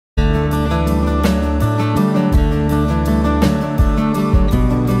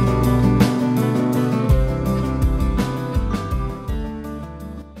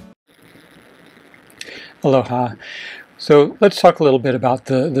Aloha. So let's talk a little bit about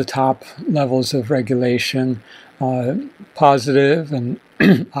the top levels of regulation, uh, positive and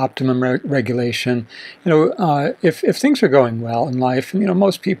optimum regulation. If things are going well in life, and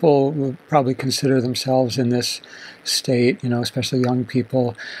most people will probably consider themselves in this state. Especially young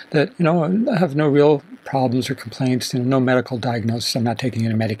people that have no real problems or complaints. No medical diagnosis. I'm not taking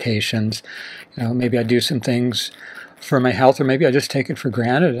any medications. Maybe I do some things for my health, or maybe I just take it for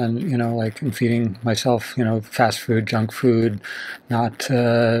granted, and like I'm feeding myself fast food, junk food, not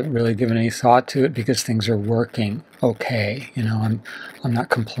really giving any thought to it because things are working okay. I'm not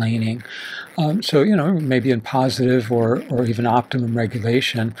complaining. So maybe in positive or even optimum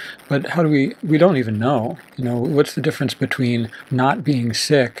regulation. But how do we don't even know. What's the difference between not being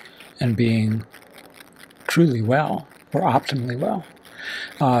sick and being truly well or optimally well?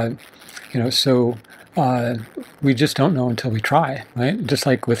 uh, so we just don't know until we try, right? Just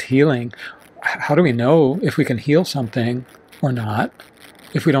like with healing, how do we know if we can heal something or not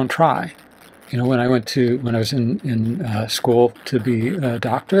if we don't try? When I was in school to be a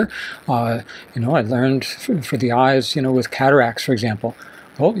doctor, I learned for the eyes, with cataracts, for example.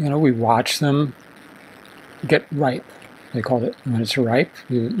 Well, we watch them get ripe. They called it. When it's ripe,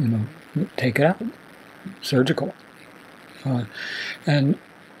 you take it out, surgical. And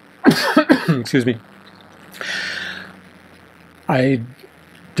excuse me. I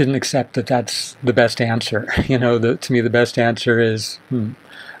didn't accept that that's the best answer. To me, the best answer is,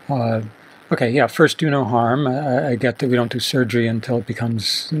 okay, yeah, first do no harm. I get that we don't do surgery until it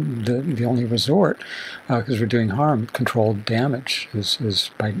becomes the only resort, because we're doing harm. Controlled damage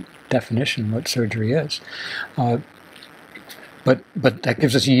is by definition what surgery is. But that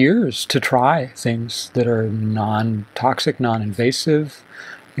gives us years to try things that are non-toxic, non-invasive,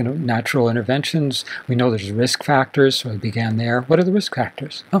 natural interventions. We know there's risk factors, so I began there. What are the risk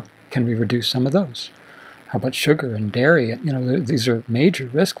factors? Oh, can we reduce some of those? How about sugar and dairy? These are major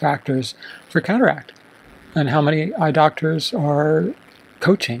risk factors for cataract. And how many eye doctors are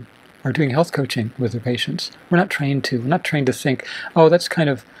doing health coaching with their patients? We're not trained to. We're not trained to think, oh, that's kind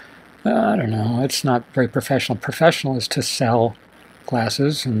of, I don't know, it's not very professional. Professional is to sell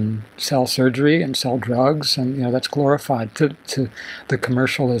glasses and sell surgery and sell drugs, and that's glorified to the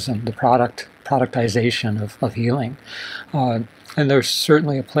commercialism, the productization of healing. And there's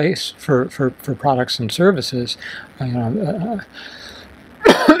certainly a place for products and services, and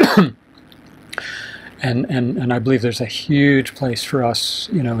I believe there's a huge place for us,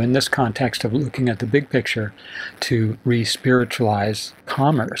 in this context of looking at the big picture, to re-spiritualize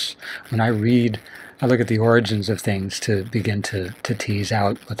commerce. When I look at the origins of things to begin to tease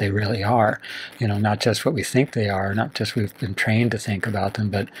out what they really are. Not just what we think they are, not just what we've been trained to think about them,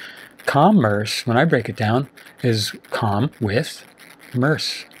 but commerce, when I break it down, is calm with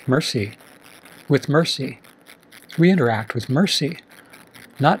mercy, with mercy. We interact with mercy,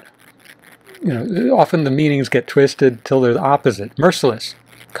 not, often the meanings get twisted till they're the opposite. Merciless.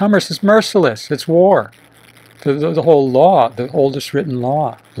 Commerce is merciless. It's war. The whole law, the oldest written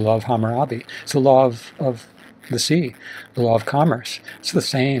law, the law of Hammurabi, it's the law of the sea, the law of commerce. It's the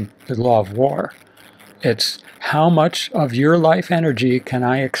same, the law of war. It's how much of your life energy can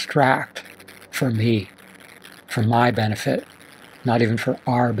I extract for me, for my benefit, not even for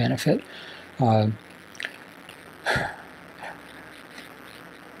our benefit. About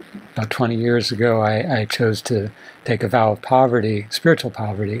 20 years ago, I chose to take a vow of poverty, spiritual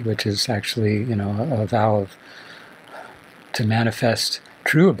poverty, which is actually, a vow of to manifest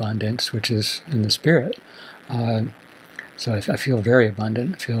true abundance, which is in the spirit. So I feel very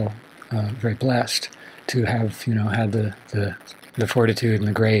abundant. I feel very blessed to have, had the fortitude and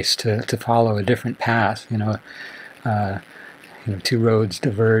the grace to follow a different path. Two roads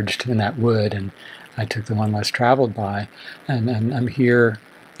diverged in that wood, and I took the one less traveled by, and I'm here,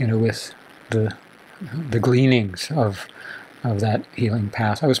 with the gleanings of that healing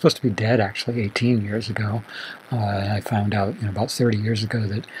path. I was supposed to be dead actually 18 years ago. I found out about 30 years ago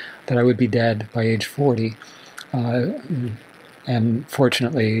that I would be dead by age 40. And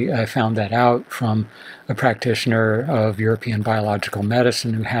fortunately, I found that out from a practitioner of European biological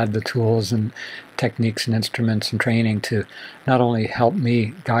medicine who had the tools and techniques and instruments and training to not only help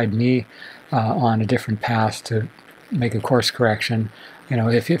me, guide me on a different path to make a course correction.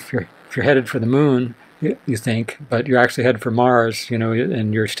 If you're headed for the moon, you think, but you're actually headed for Mars,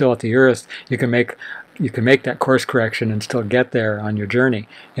 and you're still at the Earth, you can make that course correction and still get there on your journey.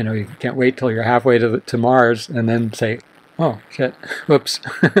 You can't wait till you're halfway to Mars and then say, oh, shit, whoops.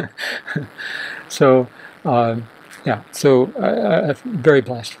 So Yeah, so I'm very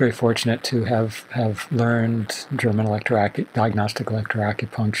blessed, very fortunate to have learned German diagnostic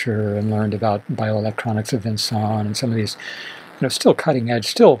electroacupuncture and learned about bioelectronics of Vincent and some of these, still cutting edge.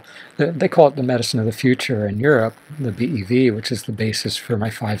 Still, they call it the medicine of the future in Europe, the BEV, which is the basis for my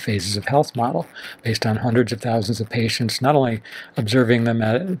 5 phases of health model, based on hundreds of thousands of patients, not only observing them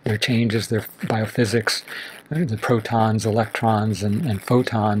at their changes, their biophysics, the protons, electrons, and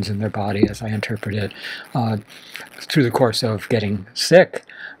photons in their body, as I interpret it, through the course of getting sick,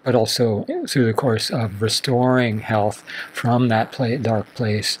 but also through the course of restoring health from that dark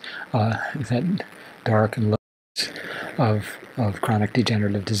place, that dark and low of chronic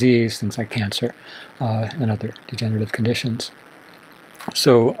degenerative disease, things like cancer and other degenerative conditions.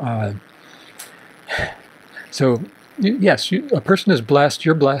 So, yes, a person is blessed.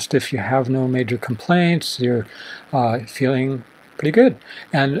 You're blessed if you have no major complaints. You're feeling pretty good.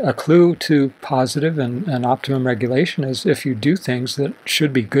 And a clue to positive and optimum regulation is if you do things that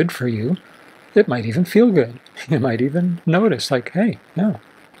should be good for you, it might even feel good. You might even notice, like, hey, yeah,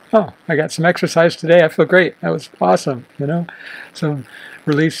 oh, I got some exercise today. I feel great. That was awesome.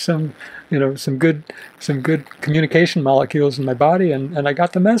 Release some good communication molecules in my body, and I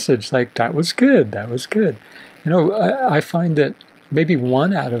got the message. Like, that was good. That was good. I find that maybe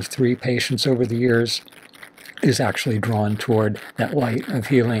 1 out of 3 patients over the years is actually drawn toward that light of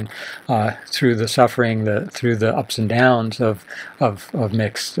healing through the suffering, through the ups and downs of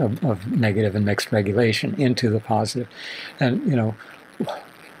negative and mixed regulation into the positive. And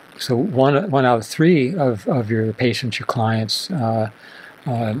so one out of 3 of your patients, your clients,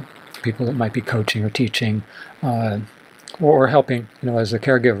 people that might be coaching or teaching, or helping, as a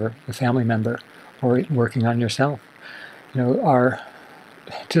caregiver, a family member, or working on yourself, are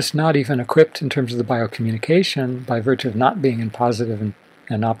just not even equipped in terms of the biocommunication by virtue of not being in positive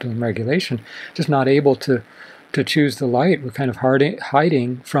and optimum regulation, just not able to choose the light. We're kind of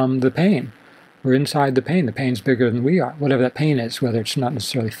hiding from the pain. We're inside the pain. The pain's bigger than we are, whatever that pain is, whether it's not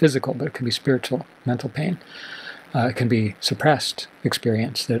necessarily physical, but it can be spiritual, mental pain. It can be suppressed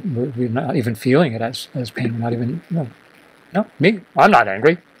experience that we're not even feeling it as pain. Not even, no, me, I'm not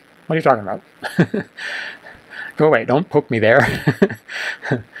angry. What are you talking about? Go away, don't poke me there.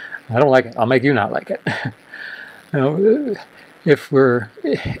 I don't like it. I'll make you not like it. If we're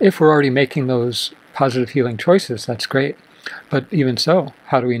already making those positive healing choices, that's great. But even so,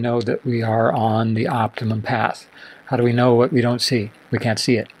 how do we know that we are on the optimum path? How do we know what we don't see? We can't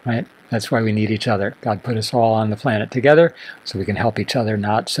see it, right? That's why we need each other. God put us all on the planet together so we can help each other,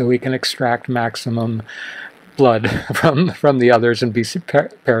 not so we can extract maximum blood from the others and be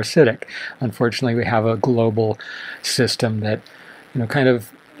parasitic. Unfortunately, we have a global system that, kind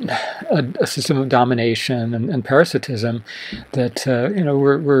of a system of domination and parasitism that,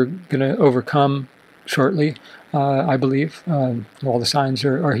 we're going to overcome shortly. I believe all the signs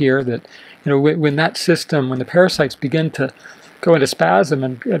are here that, when that system, when the parasites begin to go into spasm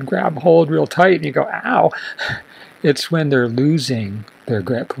and grab hold real tight, and you go, ow, it's when they're losing their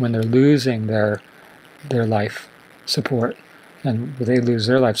grip, when they're losing their life support, and they lose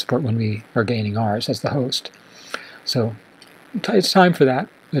their life support when we are gaining ours as the host. So it's time for that.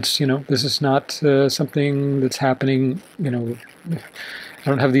 It's, this is not something that's happening, I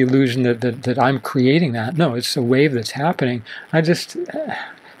don't have the illusion that I'm creating that. No, it's a wave that's happening. I just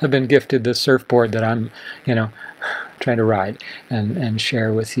have been gifted the surfboard that I'm, trying to ride and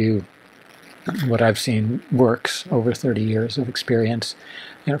share with you what I've seen works over 30 years of experience,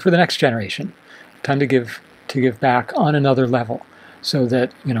 for the next generation. Time to give back on another level, so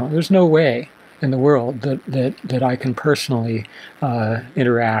that, there's no way in the world that I can personally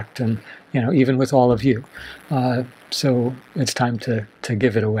interact, and, even with all of you. So it's time to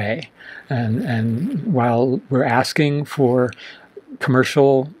give it away. And while we're asking for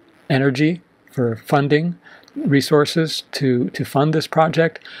commercial energy, for funding, resources to fund this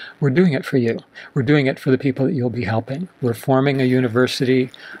project, we're doing it for you. We're doing it for the people that you'll be helping. We're forming a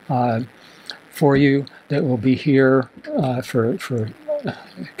university for you that will be here for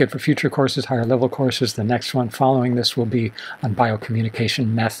future courses, higher level courses. The next one following this will be on biocommunication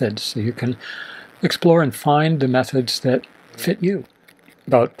methods, so you can explore and find the methods that fit you.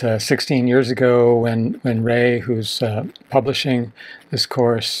 About 16 years ago, when Ray, who's publishing this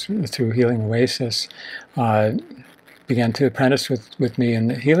course through Healing Oasis, began to apprentice with me in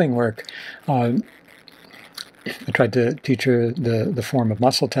the healing work, I tried to teach her the form of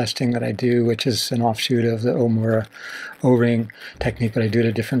muscle testing that I do, which is an offshoot of the Omura O-ring technique, but I do it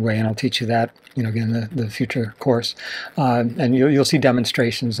a different way, and I'll teach you that, again, in the future course. And you'll see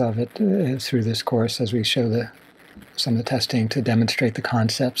demonstrations of it through this course as we show the some of the testing to demonstrate the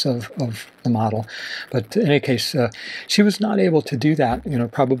concepts of the model. But in any case, she was not able to do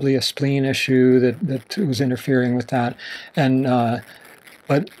that. Probably a spleen issue that was interfering with that, and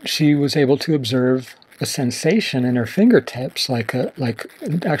but she was able to observe a sensation in her fingertips,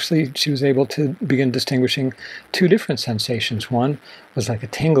 actually she was able to begin distinguishing two different sensations. One was like a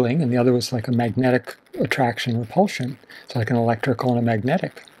tingling, and the other was like a magnetic attraction repulsion. It's like an electrical and a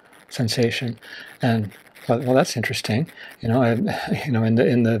magnetic sensation. And well, that's interesting. In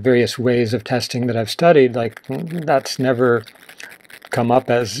the various ways of testing that I've studied, like that's never come up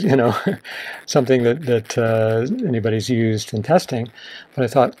as something that anybody's used in testing. But I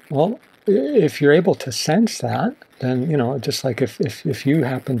thought, well, if you're able to sense that, then just like if you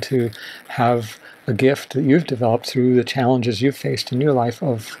happen to have a gift that you've developed through the challenges you've faced in your life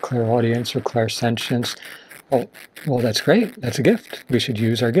of clairaudience or clairsentience, well, that's great. That's a gift. We should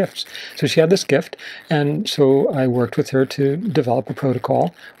use our gifts. So she had this gift, and so I worked with her to develop a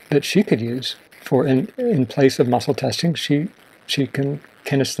protocol that she could use for in place of muscle testing. She can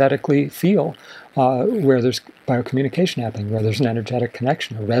kinesthetically feel where there's biocommunication happening, where there's an energetic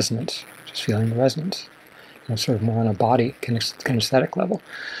connection, a resonance, just feeling the resonance, sort of more on a body kinesthetic level.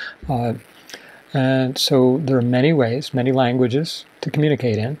 And so there are many ways, many languages to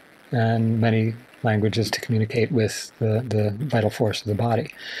communicate in, and many languages to communicate with the vital force of the body.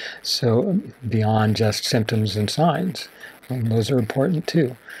 So beyond just symptoms and signs, those are important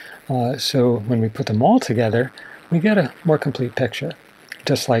too. So when we put them all together, we get a more complete picture.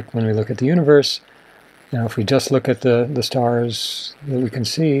 Just like when we look at the universe, if we just look at the stars that we can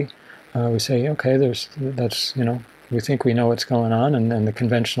see, we say, okay, we think we know what's going on, and the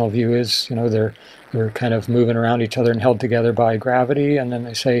conventional view is, they're kind of moving around each other and held together by gravity, and then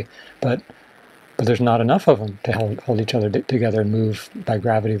they say, but there's not enough of them to hold each other together and move by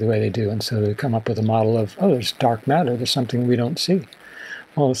gravity the way they do, and so they come up with a model of, there's dark matter, there's something we don't see.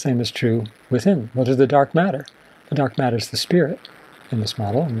 Well, the same is true within. What is the dark matter? The dark matter is the spirit in this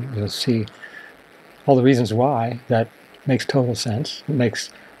model, and you'll see all the reasons why that makes total sense. It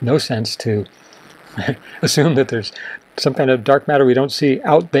makes no sense to assume that there's some kind of dark matter we don't see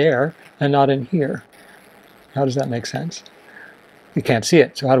out there and not in here. How does that make sense? We can't see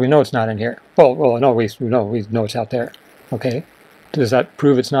it, so how do we know it's not in here? Well, no, we know it's out there. Okay, does that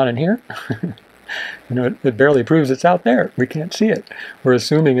prove it's not in here? It barely proves it's out there. We can't see it. We're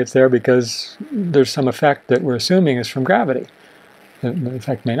assuming it's there because there's some effect that we're assuming is from gravity. The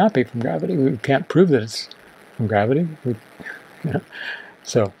effect may not be from gravity. We can't prove that it's from gravity.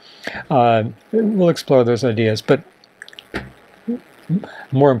 So we'll explore those ideas, but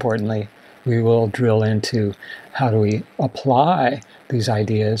more importantly, we will drill into how do we apply these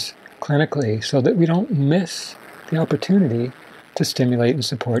ideas clinically so that we don't miss the opportunity to stimulate and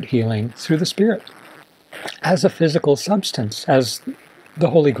support healing through the spirit as a physical substance, as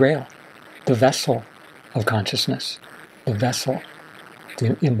the Holy Grail, the vessel of consciousness, the vessel,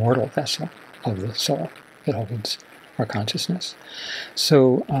 the immortal vessel of the soul that holds our consciousness.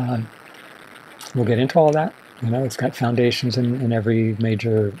 So we'll get into all that. It's got foundations in every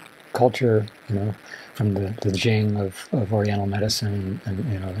major culture, from the Jing of Oriental medicine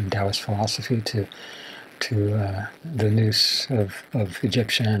and Taoist philosophy to the Nous of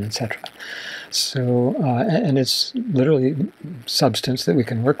Egyptian, etc. So, and it's literally substance that we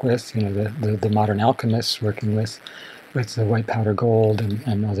can work with. The modern alchemists working with the white powder gold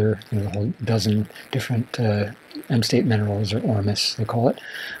and other, a whole dozen different M-state minerals, or ormus they call it,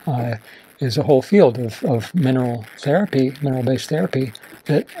 is a whole field of mineral therapy, mineral-based therapy,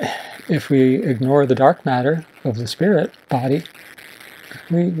 that if we ignore the dark matter of the spirit body,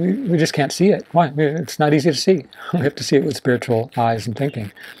 we just can't see it. Why? It's not easy to see. We have to see it with spiritual eyes and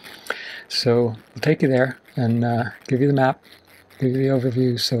thinking. So we'll take you there and give you the map, give you the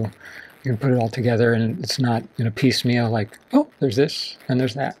overview, so you can put it all together, and it's not piecemeal, like, oh, there's this and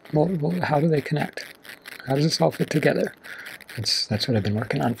there's that. Well, how do they connect? How does this all fit together? That's what I've been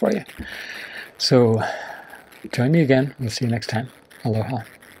working on for you. So join me again. We'll see you next time. Aloha.